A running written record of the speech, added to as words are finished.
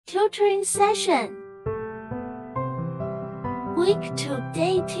tutoring session. Week 2,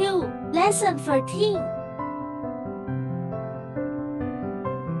 Day 2, Lesson 13.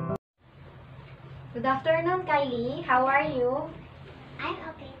 Good afternoon, Kylie. How are you? I'm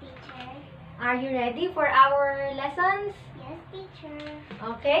okay, teacher. Are you ready for our lessons? Yes, teacher.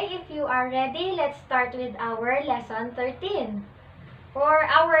 Okay, if you are ready, let's start with our lesson 13. For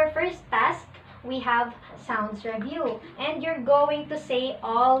our first task, we have sounds review. And you're going to say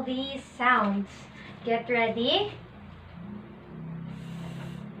all these sounds. Get ready.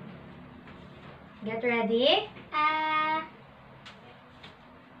 Get ready.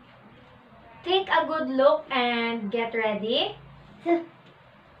 Take a good look and get ready.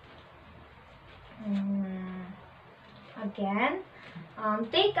 Again.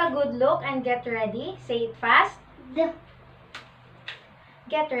 Take a good look and get ready. Say it fast.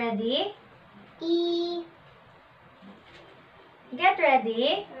 Get ready. Get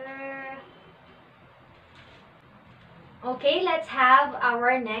ready. Okay, let's have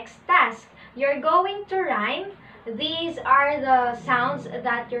our next task. You're going to rhyme. These are the sounds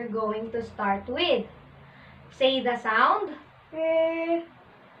that you're going to start with. Say the sound. Say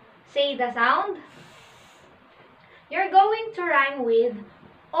the sound. You're going to rhyme with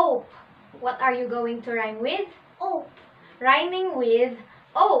ope. What are you going to rhyme with? Ope. Rhyming with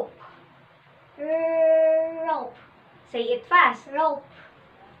ope. Rope. Say it fast. Rope.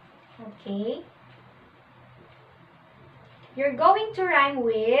 Okay. You're going to rhyme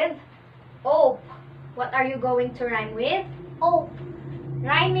with ope. What are you going to rhyme with? Ope.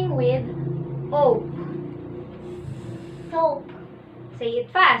 Rhyming with ope. Soap. Say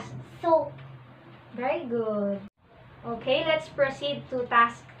it fast. Soap. Very good. Okay, let's proceed to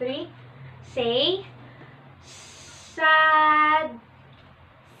task 3. Say sad.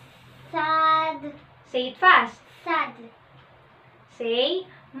 Sad. Say it fast. Sad. Say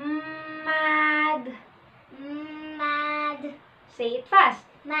mad. Mad. Say it fast.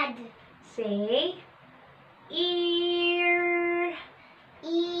 Mad. Say ear.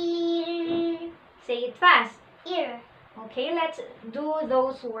 Ear. Say it fast. Ear. Okay, let's do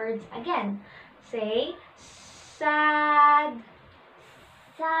those words again. Say sad.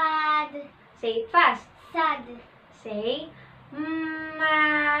 Sad. Say it fast. Sad. Say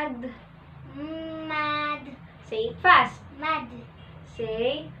mad. Mad. Say it fast. Mad.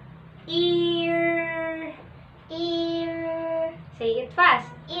 Say ear. Ear. Say it fast.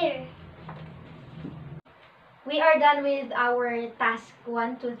 Ear. We are done with our task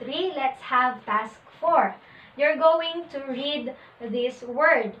 1, 2, 3. Let's have task 4. You're going to read this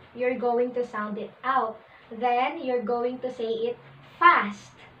word. You're going to sound it out. Then, you're going to say it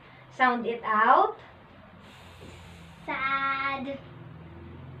fast. Sound it out. Sad.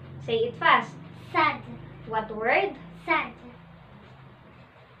 Say it fast. Sad. What word? Sad.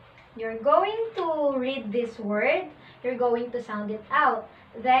 You're going to read this word. You're going to sound it out.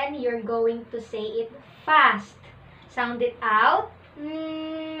 Then, you're going to say it fast. Sound it out.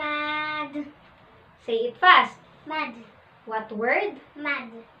 Mad. Say it fast. Mad. What word? Mad.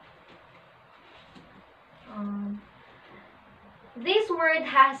 This word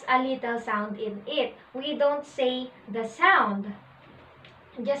has a little sound in it. We don't say the sound.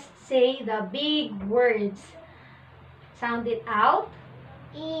 Just say the big words. Sound it out.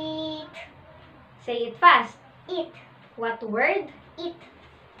 Eat. Say it fast. Eat. What word? Eat.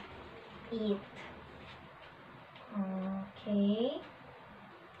 Eat. Okay.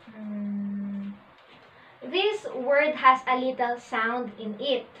 This word has a little sound in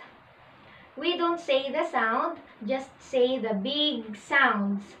it. We don't say the sound, just say the big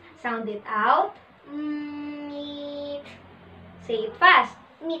sounds. Sound it out. Meat. Say it fast.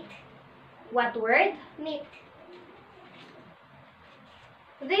 Meat. What word? Meat.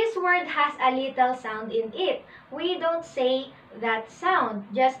 This word has a little sound in it. We don't say that sound,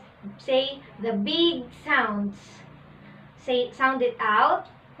 just say the big sounds. Sound it out.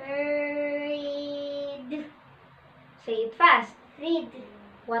 Read. Say it fast. Read.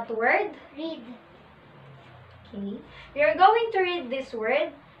 What word? Read. Okay. You're going to read this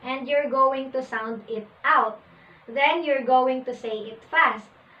word and you're going to sound it out. Then you're going to say it fast.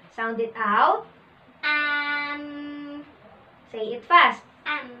 Sound it out. Say it fast.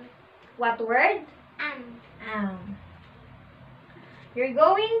 What word? You're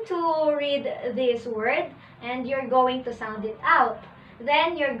going to read this word and you're going to sound it out.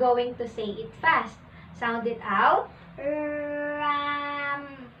 Then you're going to say it fast. Sound it out. Ram.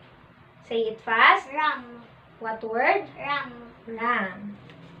 Say it fast. Ram. What word? Ram. Ram.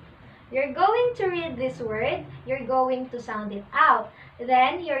 You're going to read this word. You're going to sound it out.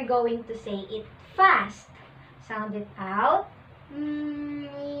 Then you're going to say it fast. Sound it out.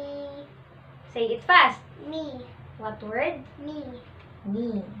 Say it fast. Me. What word? Me.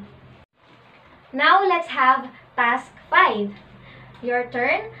 Me. Now let's have task 5. Your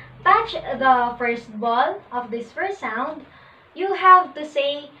turn. Touch the first ball of this first sound. You have to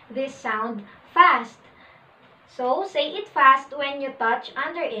say this sound fast. So, say it fast when you touch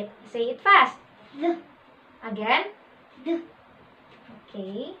under it. Say it fast. The. Again. The.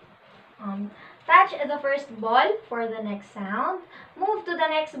 Okay. Touch the first ball for the next sound. Move to the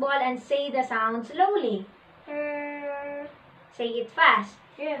next ball and say the sound slowly. Say it fast.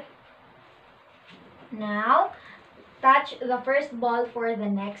 R. Now, touch the first ball for the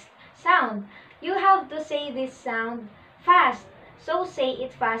next sound. You have to say this sound fast. So, say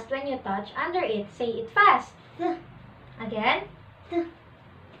it fast when you touch under it. Say it fast. The. Again. The.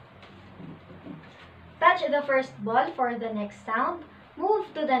 Touch the first ball for the next sound.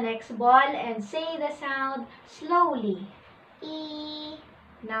 Move to the next ball and say the sound slowly. E.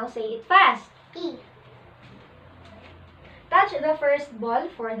 Now, say it fast. E. Touch the first ball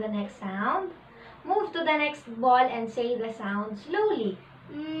for the next sound. Move to the next ball and say the sound slowly.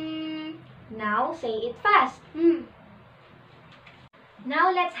 Now, say it fast.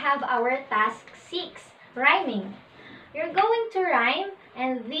 Now, let's have our task 6, rhyming. You're going to rhyme,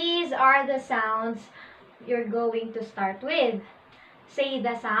 and these are the sounds you're going to start with. Say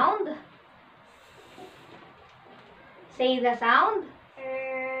the sound. Say the sound.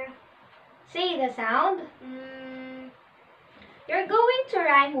 Say the sound. You're going to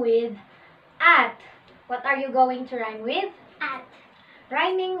rhyme with at. What are you going to rhyme with? At.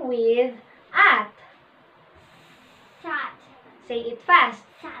 Rhyming with at. Sat. Say it fast.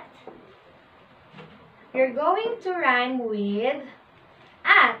 Sat. You're going to rhyme with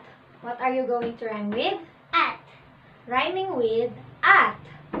at. What are you going to rhyme with? At. Rhyming with at.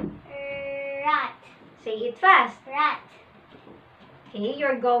 Rat. Say it fast. Rat. Okay,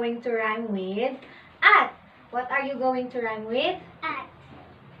 you're going to rhyme with at. What are you going to rhyme with? At.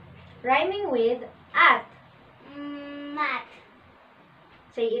 Rhyming with at. Mat.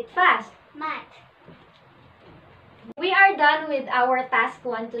 Say it fast. Mat. We are done with our task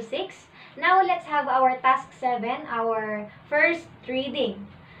 1 to 6. Now let's have our task 7, our first reading.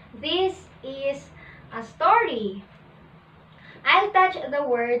 This is a story. I'll touch the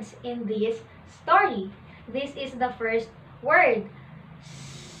words in this story. This is the first word.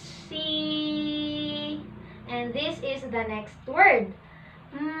 See. And this is the next word.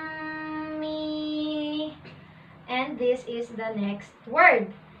 Me. And this is the next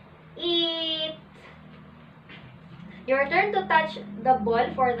word. Eat. Your turn to touch the ball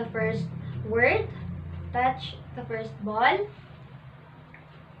for the first word. Touch the first ball.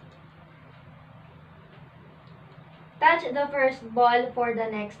 Touch the first ball for the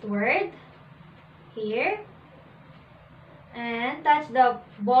next word. Here. And touch the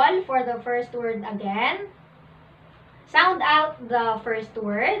ball for the first word again. Sound out the first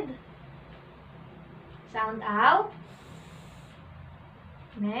word. Sound out.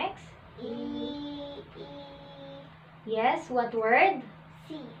 Next. E. Yes, what word?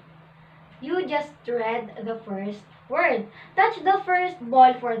 C. You just read the first word. Touch the first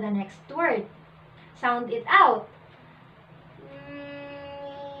ball for the next word. Sound it out.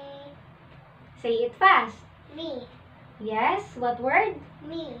 Say it fast. Me. Yes, what word?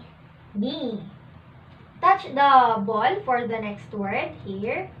 Me. Me. Touch the ball for the next word.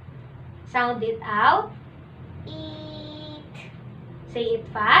 Here. Sound it out. Eat. Say it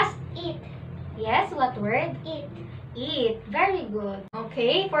fast. Eat. Yes, what word? Eat. Eat. Very good.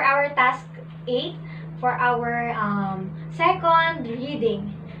 Okay, for our task 8, for our second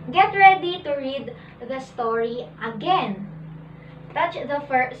reading, get ready to read the story again. Touch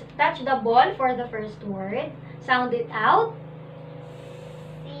the ball for the first word. Sound it out.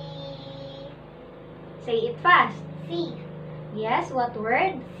 C. Say it fast. C. Yes, what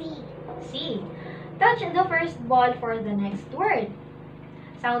word? C. C. Touch the first ball for the next word.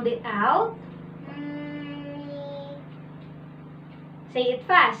 Sound it out. Me. Say it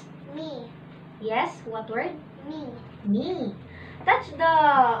fast. Me. Yes, what word? Me. Me. Touch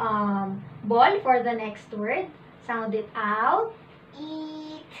the ball for the next word. Sound it out.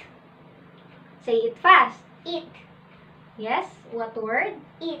 Eat. Say it fast. Eat. Yes, what word?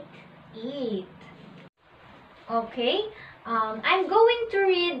 Eat. Eat. Okay, I'm going to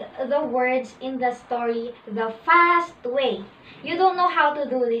read the words in the story the fast way. You don't know how to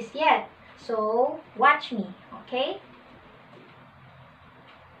do this yet, so watch me, okay?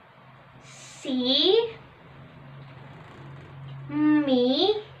 See,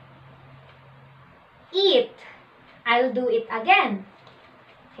 me, eat. I'll do it again.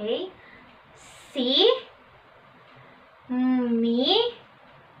 Okay? See, me,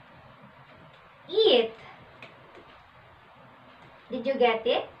 Did you get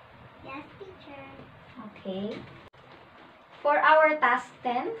it? Yes, teacher. Okay. For our task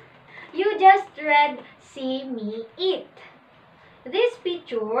 10, you just read See Me Eat. This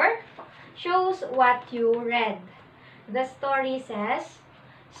picture shows what you read. The story says,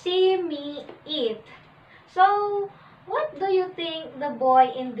 See me eat. So, what do you think the boy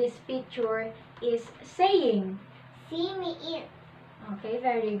in this picture is saying? See me eat. Okay,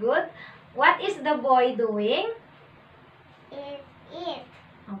 very good. What is the boy doing? Eat.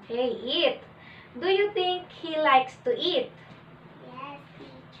 Okay, eat. Do you think he likes to eat? Yes,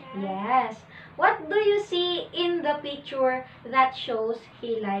 teacher. Yes. What do you see in the picture that shows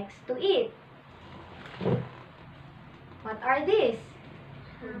he likes to eat? What are these?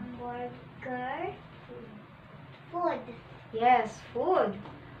 Hamburger. Food. Yes, food.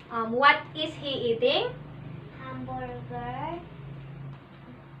 What is he eating? Hamburger.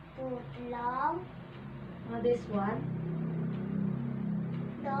 Footlong. This one.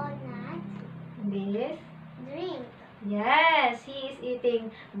 Donut. This. Drink. Yes, he is eating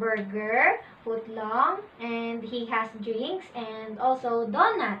burger, footlong, and he has drinks and also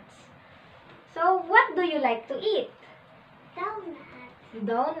donuts. So, what do you like to eat? Donut.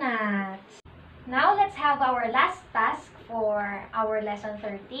 Donuts. Now, let's have our last task for our lesson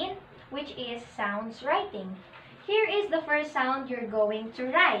 13, which is sounds writing. Here is the first sound you're going to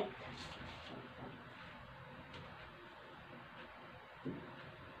write.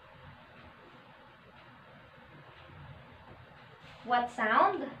 What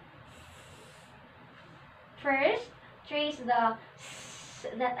sound? First, trace the S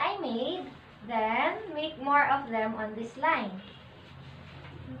that I made, then make more of them on this line.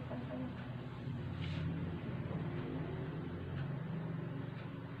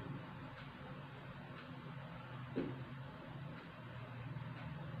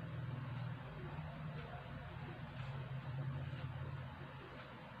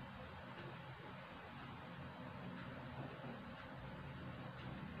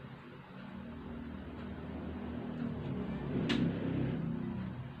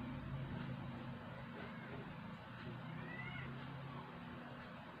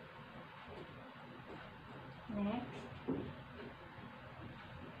 Next.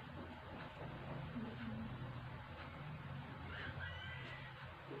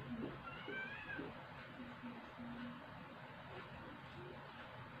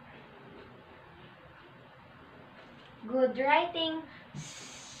 Good writing.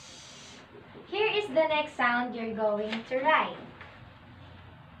 Here is the next sound you're going to write.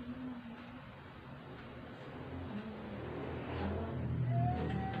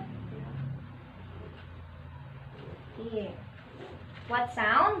 Here. What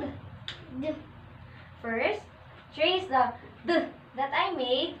sound? D. First, trace the D that I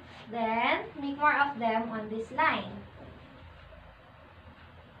made, then make more of them on this line.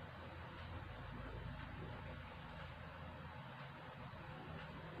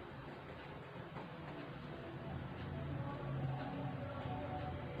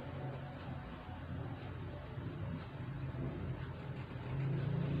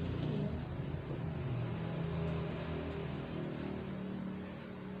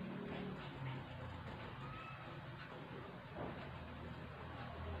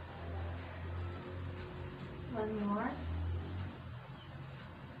 One more.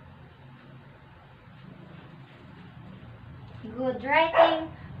 Good writing.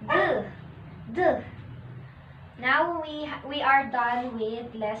 D. D. Now we are done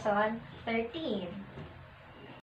with lesson 13.